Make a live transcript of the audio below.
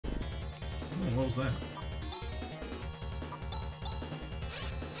what was that?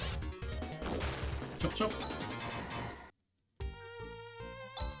 Chop chop.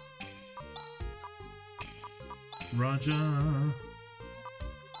 Raja.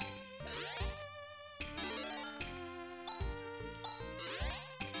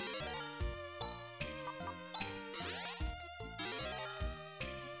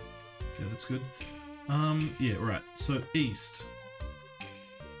 Okay, that's good. Yeah, right. So east.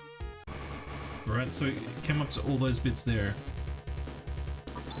 Right, so it came up to all those bits there.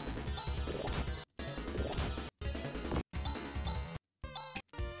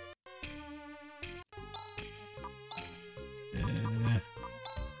 Yeah.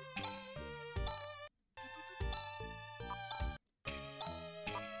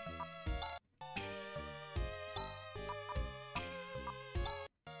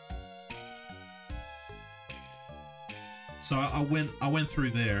 So I went through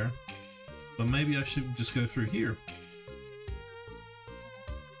there, but maybe I should just go through here.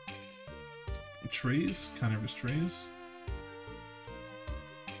 Trees? Carnivorous trees?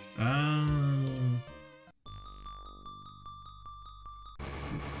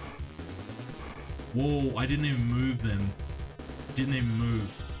 Whoa, I didn't even move then. Didn't even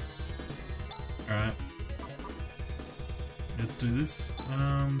move. Alright. Let's do this.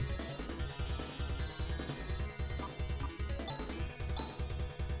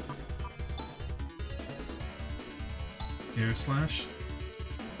 Air slash.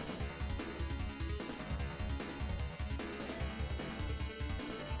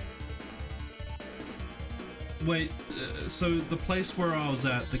 Wait, so the place where I was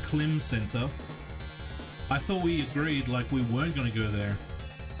at, the Klim Center, I thought we agreed like we weren't going to go there.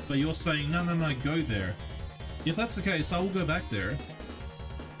 But you're saying, no, go there. If that's the case, I will go back there.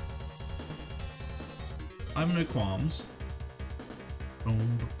 I have no qualms.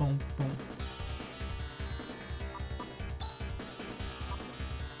 Boom, boom, boom.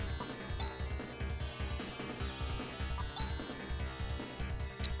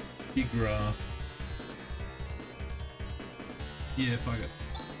 Igra. Yeah, fuck it.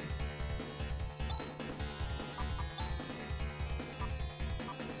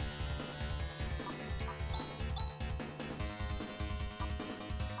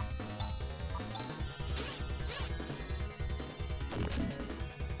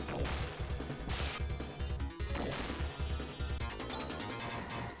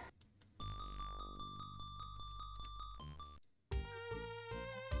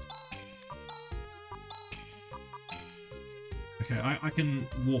 Okay, I can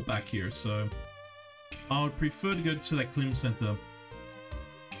walk back here, so I would prefer to go to that Klim Center.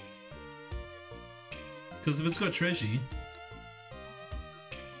 Because if it's got treasure,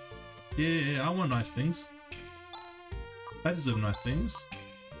 yeah, I want nice things. I deserve nice things.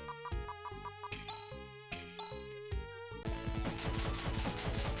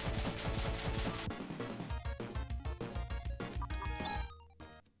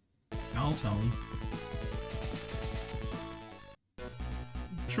 I'll tell him.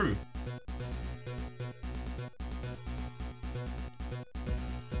 True.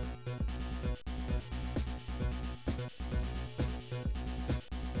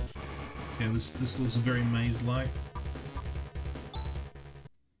 Okay, this looks very maze-like.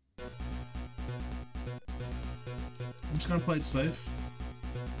 I'm just gonna play it safe.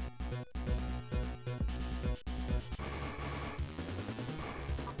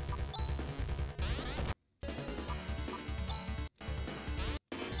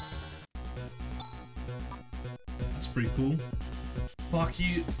 Pretty cool. Fuck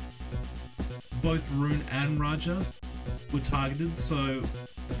you. Both Rune and Raja were targeted, so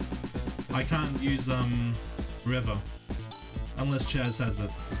I can't use Rever unless Chaz has it.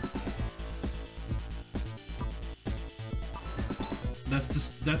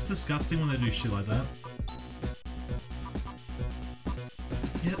 That's disgusting when they do shit like that.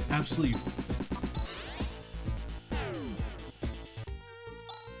 Get absolutely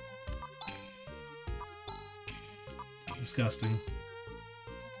disgusting.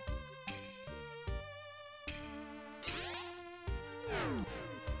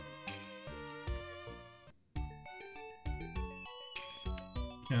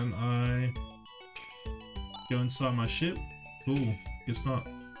 Can I go inside my ship? Cool. Guess not.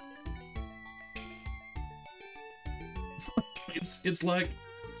 It's like,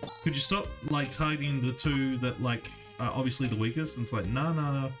 could you stop like targeting the two that like are obviously the weakest? And it's like,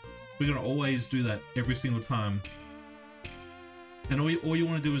 no. We're gonna always do that every single time. And all you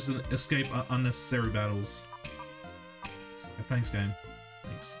want to do is escape unnecessary battles. Thanks, game.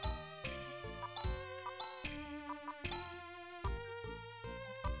 Thanks.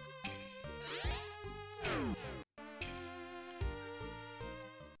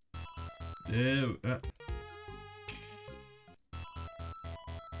 There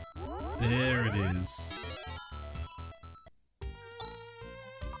it is.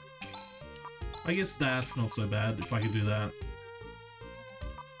 I guess that's not so bad if I could do that.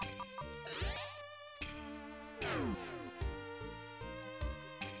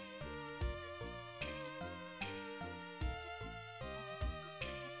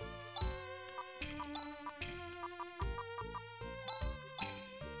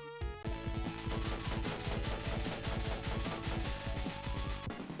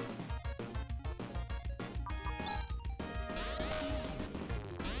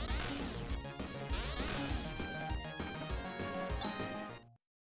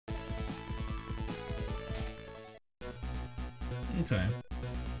 Okay.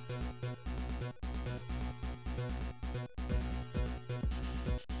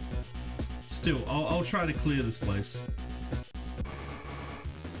 Still, I'll try to clear this place.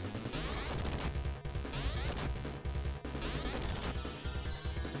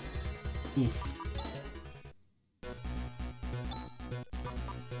 Oof.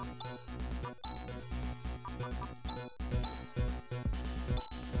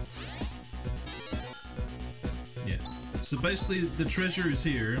 So basically, the treasure is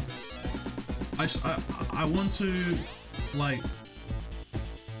here. I want to, like,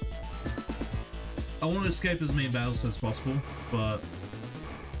 I want to escape as many battles as possible, but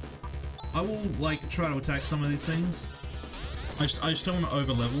I will, like, try to attack some of these things. I just don't want to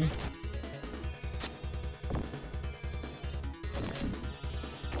over-level.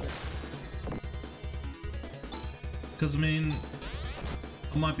 Because, I mean,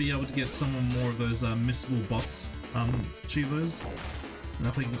 I might be able to get some more of those missable boss Chivos, and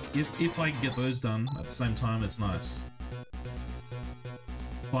if I can get those done at the same time, it's nice.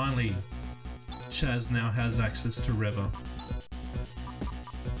 Finally, Chaz now has access to Reva.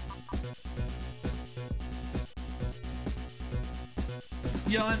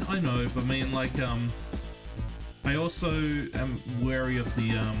 Yeah, I know, but I mean, like, I also am wary of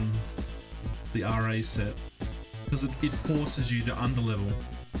the RA set, because it forces you to underlevel.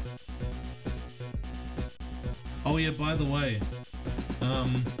 Oh yeah, by the way,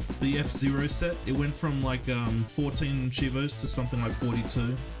 the F-Zero set, it went from like 14 Chivos to something like 42.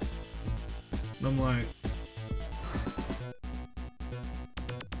 And I'm like...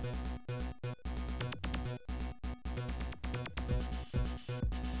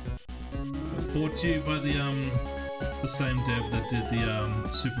 Brought to you by the same dev that did the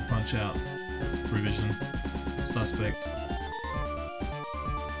Super Punch-Out revision, Suspect.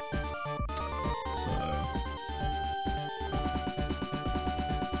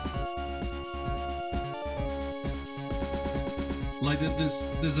 Like,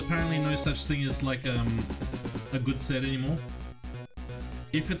 there's apparently no such thing as like a good set anymore.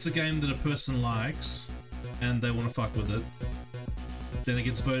 If it's a game that a person likes and they want to fuck with it, then it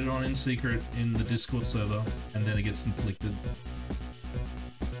gets voted on in secret in the Discord server, and then it gets inflicted.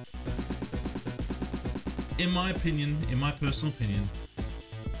 In my opinion, in my personal opinion,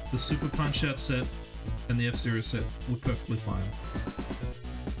 the Super Punch-Out set and the F-Zero set were perfectly fine.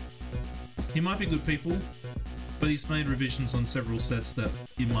 He might be good people, but he's made revisions on several sets that,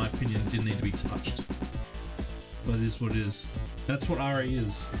 in my opinion, didn't need to be touched. But it is what it is. That's what RA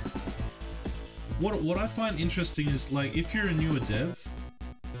is. What I find interesting is, like, if you're a newer dev,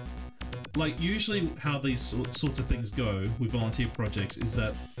 like, usually how these sorts of things go with volunteer projects is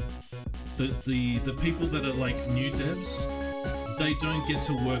that the people that are, like, new devs, they don't get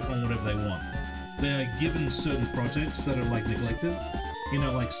to work on whatever they want. They are given certain projects that are, like, neglected. You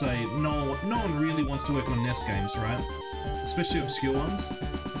know, like, say, no one really wants to work on NES games, right? Especially obscure ones.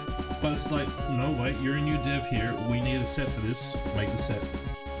 But it's like, no, wait, you're a new dev here, we need a set for this, make the set.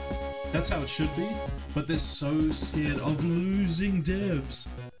 That's how it should be, but they're so scared of losing devs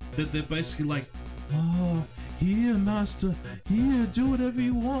that they're basically like, oh, here, master, here, do whatever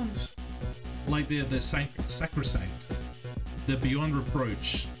you want. Like, they're sacrosanct. They're beyond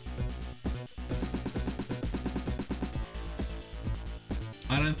reproach.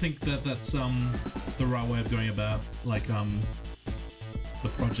 I don't think that that's the right way of going about, like, the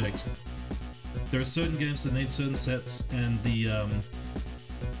project. There are certain games that need certain sets, and the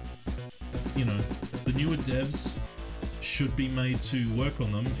you know, the newer devs should be made to work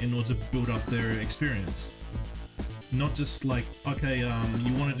on them in order to build up their experience. Not just like, okay,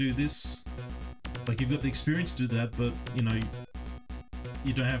 you want to do this, like, you've got the experience to do that, but, you know,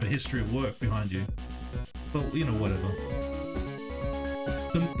 you don't have a history of work behind you. But, you know, whatever.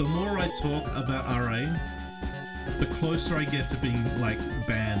 The more I talk about RA, the closer I get to being, like,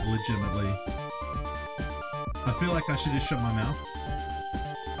 banned legitimately. I feel like I should just shut my mouth.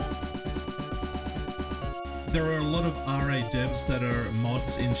 there are a lot of RA devs that are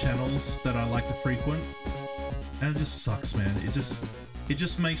mods in channels that I like to frequent, and it just sucks, man. It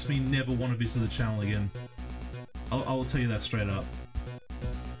just makes me never want to visit the channel again. I will tell you that straight up.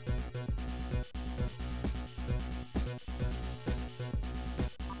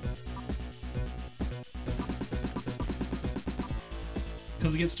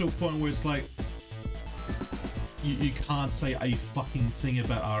 Because it gets to a point where it's like you can't say a fucking thing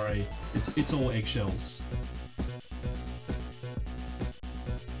about RA. It's all eggshells.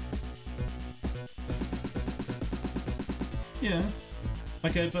 Yeah.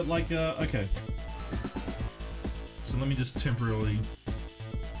 Okay, but like okay. So let me just temporarily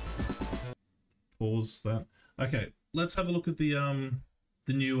pause that. Okay, let's have a look at the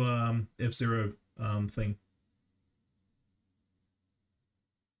new F-Zero thing.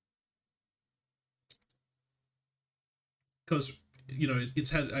 Because, you know,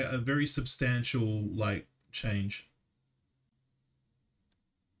 it's had a very substantial, like, change.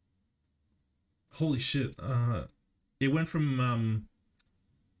 Holy shit. It went from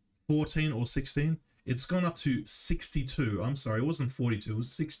 14 or 16. It's gone up to 62. I'm sorry, it wasn't 42, it was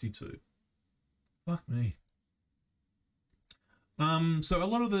 62. Fuck me. So a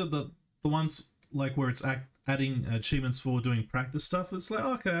lot of the ones, like, where it's adding achievements for doing practice stuff, it's like,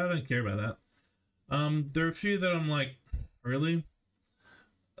 okay, I don't care about that. There are a few that I'm like, really?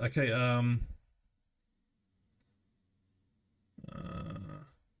 Okay,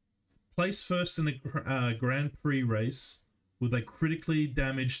 place first in a Grand Prix race with a critically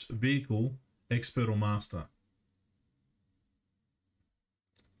damaged vehicle, expert or master.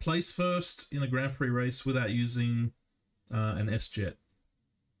 Place first in a Grand Prix race without using an S-Jet.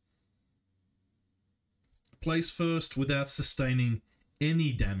 Place first without sustaining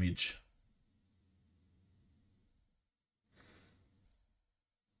any damage.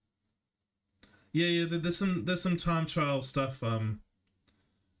 Yeah, there's some time trial stuff.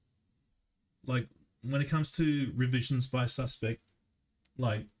 Like when it comes to revisions by suspect,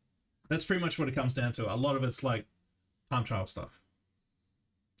 like that's pretty much what it comes down to. A lot of it's like time trial stuff,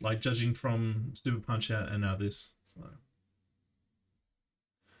 like judging from Super Punch-Out and now this. So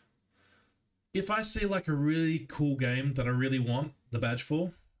if I see like a really cool game that I really want the badge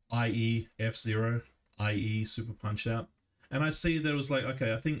for, i.e. F-Zero, i.e. Super Punch-Out, and I see that it was like,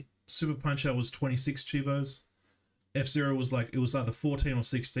 okay, I think Super Punch-Out was 26 Chivos, F-Zero was like, it was either 14 or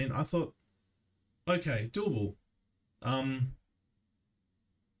 16. I thought, okay, doable.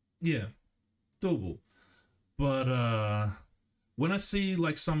 Yeah, doable. But when I see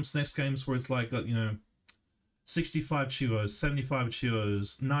like some SNES games where it's like, you know, 65 Chivos, 75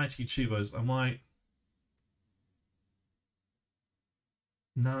 Chivos, 90 Chivos, I'm like,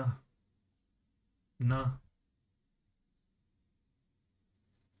 nah.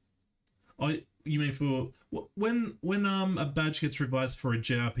 You mean for when a badge gets revised for a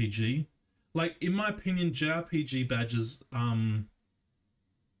JRPG, like in my opinion, JRPG badges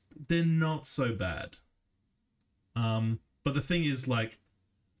they're not so bad. But the thing is, like,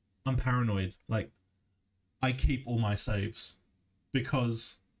 I'm paranoid. Like, I keep all my saves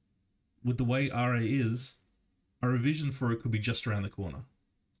because with the way RA is, a revision for it could be just around the corner,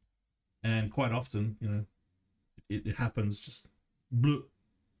 and quite often, you know, it happens just bloop.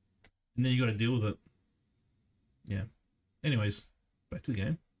 And then you got to deal with it. Yeah. Anyways, back to the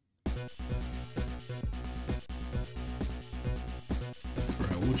game.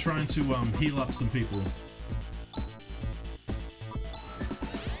 Right, we're trying to heal up some people.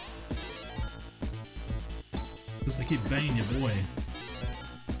 Because they keep banging your boy.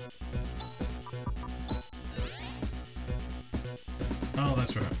 Oh,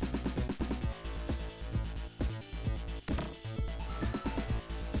 that's right.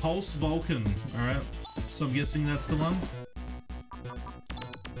 Pulse Vulcan, alright. So I'm guessing that's the one.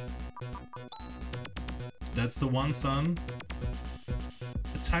 That's the one, son.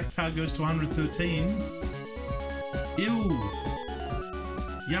 Attack power goes to 113. Ew!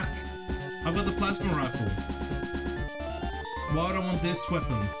 Yuck! I've got the plasma rifle. Why would I want this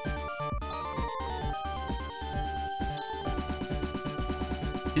weapon?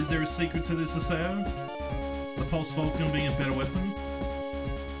 Is there a secret to this, Aseo? The Pulse Vulcan being a better weapon?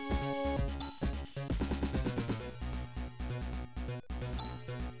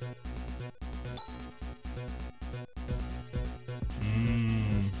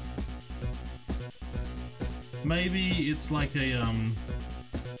 Maybe it's like a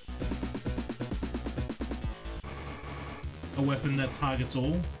weapon that targets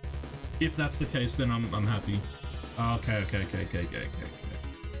all. If that's the case, then I'm happy. Okay.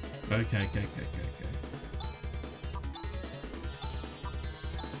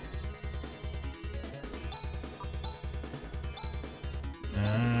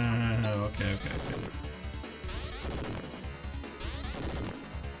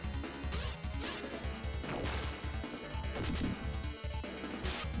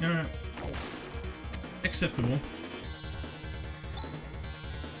 Alright. Acceptable.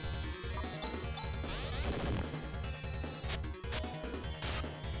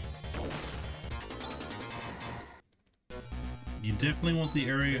 You definitely want the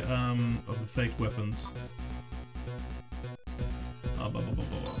area of the fake weapons.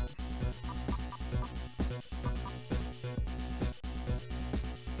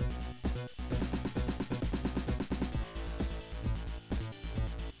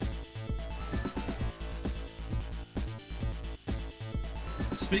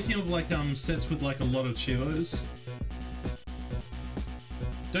 Speaking of like sets with like a lot of chivos,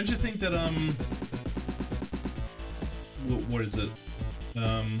 don't you think that what is it?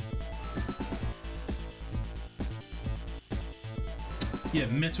 Yeah,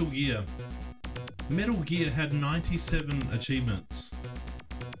 Metal Gear. Metal Gear had 97 achievements.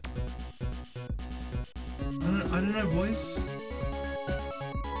 I don't know, boys.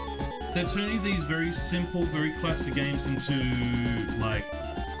 They're turning these very simple, very classic games into like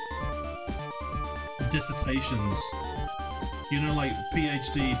dissertations. You know, like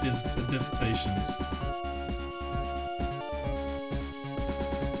PhD dissertations.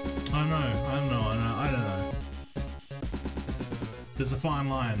 I don't know. There's a fine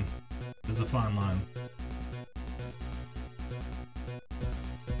line. There's a fine line.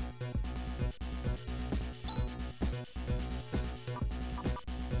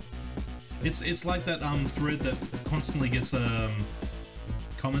 It's like that thread that constantly gets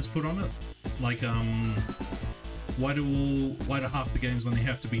comments put on it. Like why do half the games only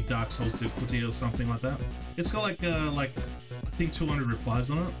have to be Dark Souls difficulty or something like that? It's got like I think 200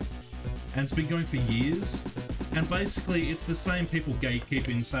 replies on it, and it's been going for years. And basically, it's the same people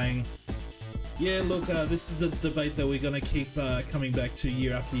gatekeeping, saying, "Yeah, look, this is the debate that we're gonna keep coming back to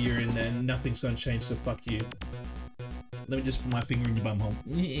year after year, and nothing's gonna change. So fuck you." Let me just put my finger in your bumhole.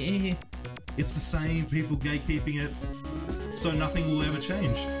 It's the same people gatekeeping it, so nothing will ever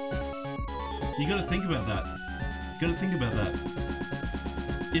change. You gotta think about that. You gotta think about that.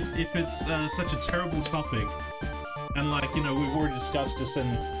 If it's such a terrible topic, and like, you know, we've already discussed this,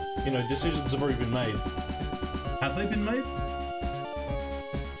 and, you know, decisions have already been made. Have they been made?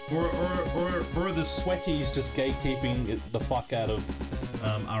 Or are the sweaties just gatekeeping the fuck out of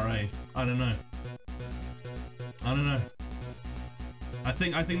RA? I don't know. I don't know. I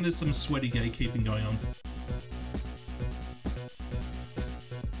think there's some sweaty gatekeeping going on.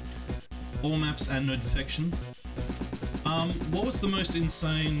 All maps and no detection. What was the most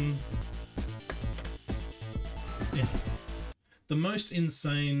insane? Yeah. The most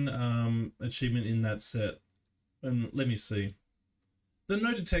insane achievement in that set. Let me see. The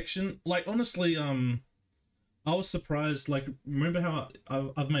no detection. Like, honestly, I was surprised. Like, remember how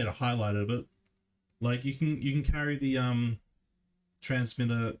I've made a highlight of it. Like, you can carry the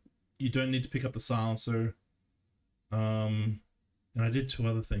transmitter. You don't need to pick up the silencer. And I did 2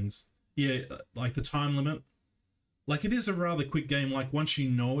 other things. Yeah, like the time limit. Like, it is a rather quick game. Like, once you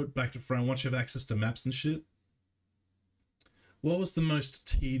know it back to front, once you have access to maps and shit. What was the most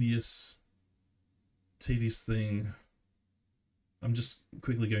tedious thing? I'm just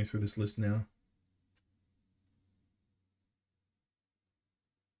quickly going through this list now.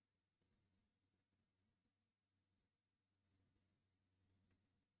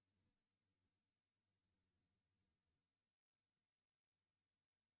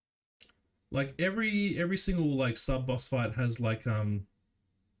 Like, every single like sub boss fight has like a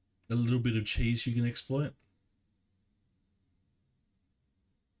little bit of cheese you can exploit.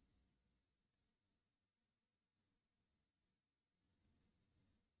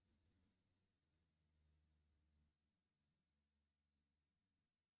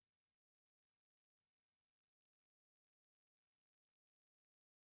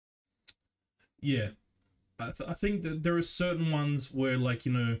 Yeah, I think that there are certain ones where, like,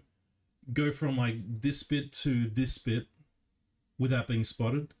 you know, go from like this bit to this bit without being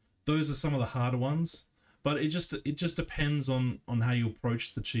spotted. Those are some of the harder ones, but it just depends on how you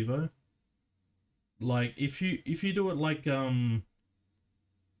approach the Chivo. Like, if you do it like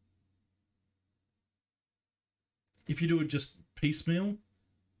if you do it just piecemeal,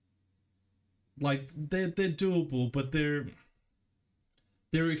 like they're doable, but they're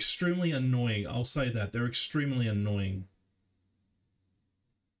extremely annoying. I'll say that. They're extremely annoying.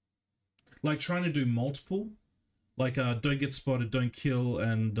 Like, trying to do multiple, like don't get spotted, don't kill,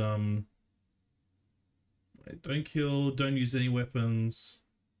 and don't kill, don't use any weapons.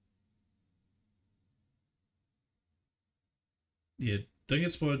 Yeah, don't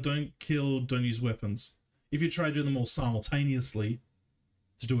get spotted, don't kill, don't use weapons. If you try to do them all simultaneously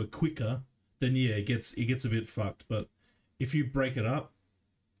to do it quicker, then yeah, it gets a bit fucked. But if you break it up,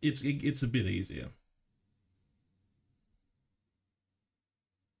 it's a bit easier.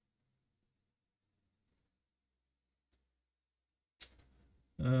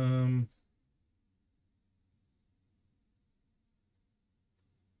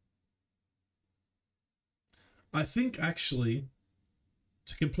 I think actually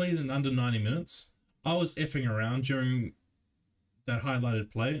to complete it in under 90 minutes, I was effing around during that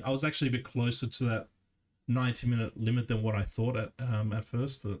highlighted play. I was actually a bit closer to that 90-minute limit than what I thought at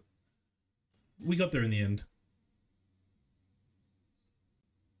first, but we got there in the end.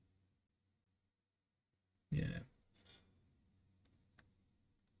 Yeah.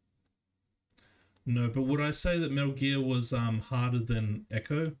 No, but would I say that Metal Gear was harder than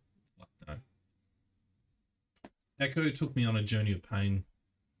Echo? Fuck no. Echo took me on a journey of pain.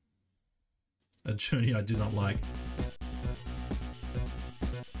 A journey I did not like.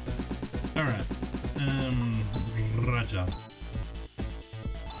 Alright. Raja.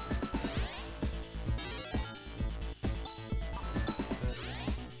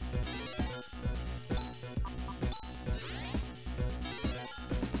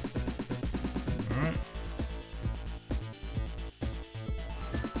 Alright.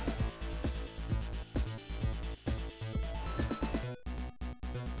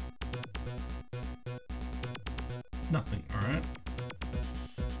 Nothing, alright.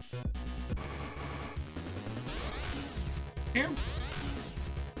 Yeah.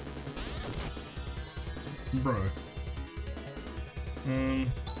 Bro.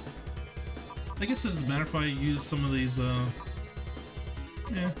 I guess it doesn't matter if I use some of these, yeah.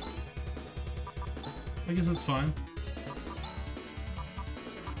 I guess it's fine.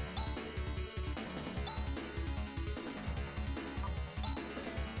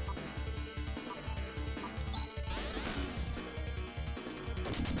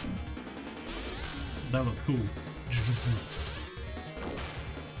 That looked cool.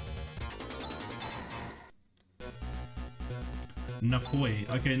 Nafoi.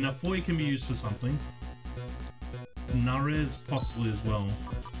 Okay, Nafoi can be used for something. Narez possibly as well.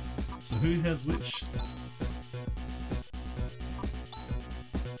 So who has which?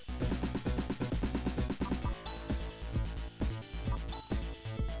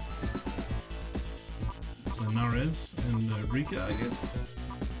 So Narez and Rika, I guess.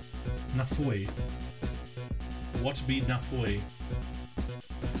 Nafoi. What be Nafoi?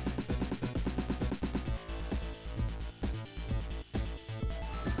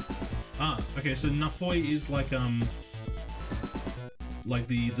 Ah, okay, so Nafoi is like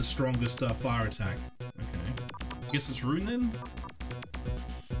the strongest fire attack. Okay. I guess it's rune then?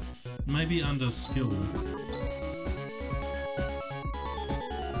 Maybe under skill.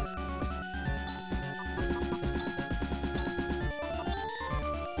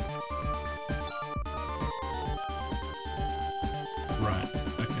 Right,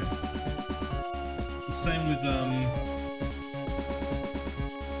 okay. The same with No.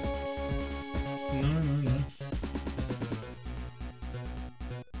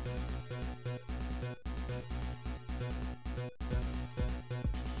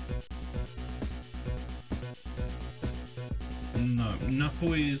 No,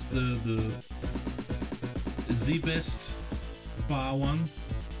 Nafoi is the best fire one.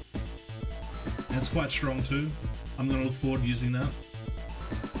 And it's quite strong too. I'm gonna look forward to using that.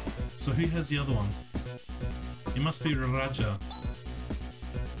 So who has the other one? It must be Raja.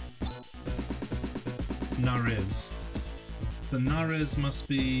 Narez. The Narez must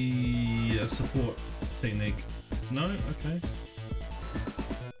be a support technique. No? Okay.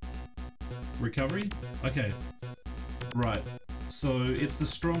 Recovery? Okay. Right. So it's the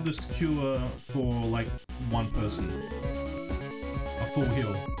strongest cure for like one person. A full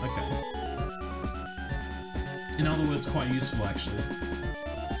heal. Okay. In other words, quite useful actually.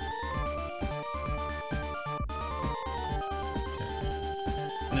 Okay.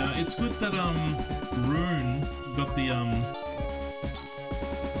 Now it's good that Rune got the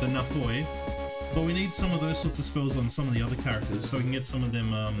Nafoi, but we need some of those sorts of spells on some of the other characters so we can get some of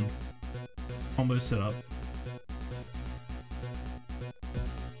them combos set up.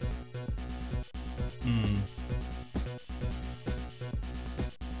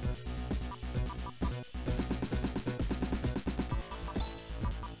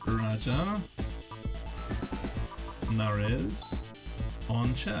 Raja, Narez on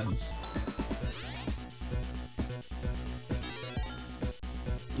Chaz.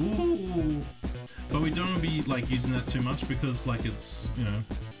 Ooh, but we don't want to be like using that too much because like it's, you know,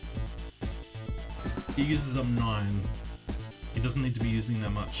 he uses up 9. He doesn't need to be using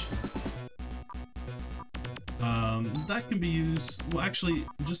that much. That can be used, well actually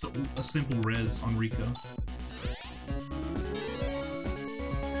just a simple res on Rika.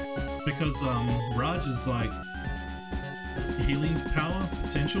 because Raj's like healing power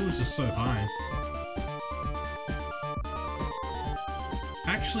potential is just so high.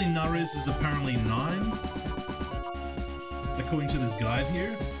 Actually, Nare's is apparently 9, according to this guide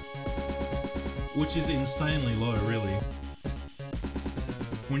here, which is insanely low, really.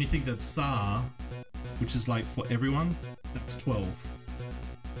 When you think that Sa, which is like for everyone, that's 12.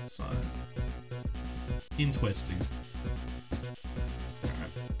 So, interesting.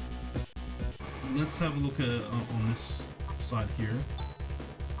 Alright. Let's have a look at on this side here.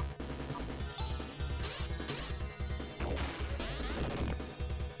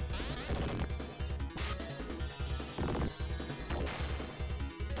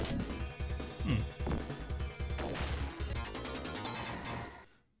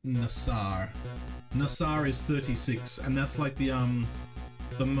 Nassar is 36, and that's like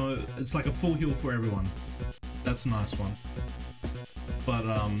it's like a full heal for everyone. That's a nice one. But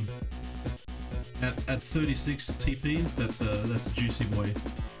at 36 TP, that's a juicy boy.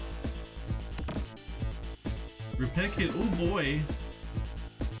 Repair kit, oh boy.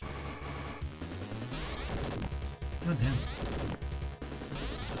 God damn.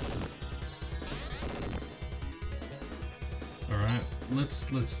 Alright, let's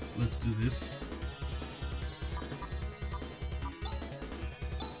do this.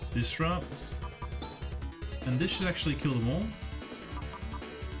 Disrupt. And this should actually kill them all.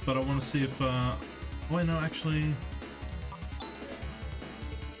 But I want to see if oh wait, no, actually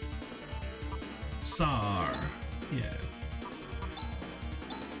Sar. Yeah.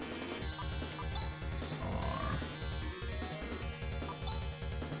 Sar.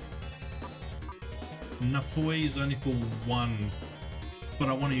 Nafoi is only for 1, but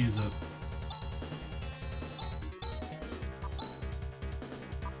I want to use it.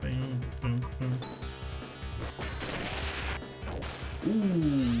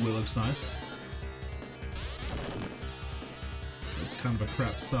 Ooh, it looks nice. That's kind of a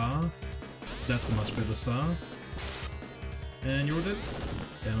crap Sar. That's a much better Sar. And you're all dead?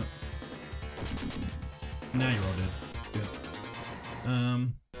 Damn it. Now you're all dead. Good.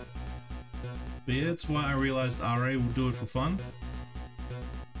 But yeah, that's why I realized RA will do it for fun.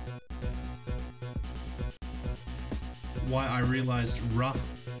 Why I realized Ra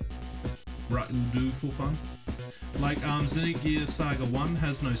will do for fun. Like, Xenogear Saga 1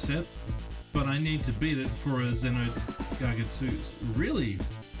 has no set, but I need to beat it for a Xenogaga 2. Really?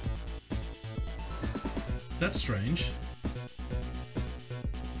 That's strange.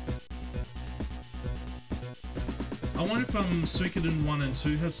 I wonder if Suikoden 1 and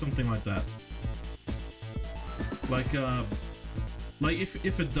 2 have something like that. Like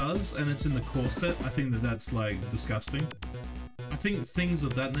if it does and it's in the core set, I think that's like disgusting. I think things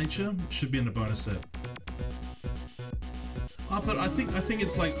of that nature should be in a bonus set. But I think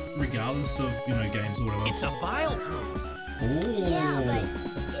it's like regardless of, you know, games or whatever. It's a Vile Plume. Oh,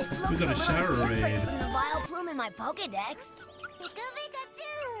 Yeah, we got a shower raid. From the Vile Plume in my Pokédex.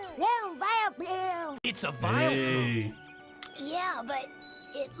 No, Vile Plume. It's a Vile Plume. Yeah, but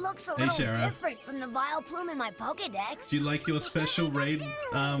it looks a Hey, little Shara. different from the Vile Plume in my Pokédex. Do you like your special raid?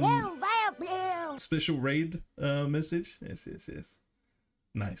 No, Vile Plume. Special raid message? Yes.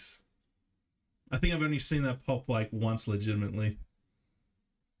 Nice. I think I've only seen that pop like once legitimately.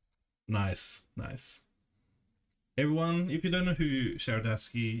 Nice. Everyone, if you don't know who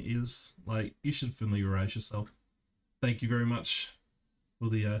Sharadasky is, like, you should familiarize yourself. Thank you very much for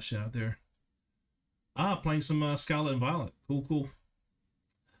the shout there. Playing some Scarlet and Violet. Cool.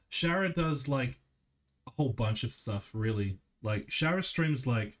 Shara does like a whole bunch of stuff, really. Like, Shara streams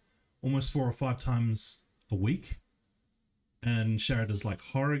like almost 4 or 5 times a week. And Shara does like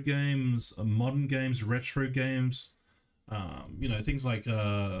horror games, modern games, retro games, you know, things like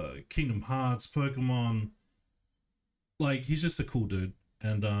Kingdom Hearts, Pokemon. Like, he's just a cool dude.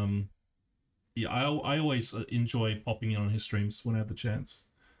 And yeah, I always enjoy popping in on his streams when I have the chance.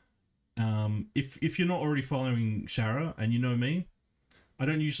 If you're not already following Shara and you know me, I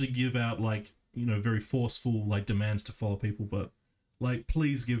don't usually give out like, you know, very forceful like demands to follow people, but like,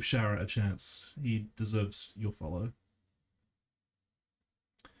 please give Shara a chance. He deserves your follow.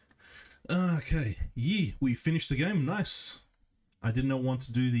 Okay, yeah, we finished the game. Nice. I did not want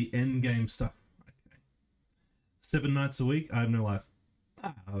to do the end game stuff. Okay. 7 nights a week. I have no life.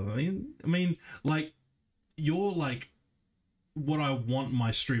 I mean, like, you're like what I want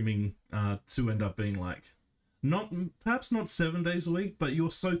my streaming to end up being like. Perhaps not 7 days a week, but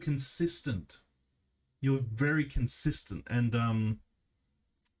you're so consistent. You're very consistent, and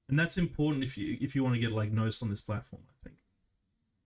that's important if you want to get like noticed on this platform, I think.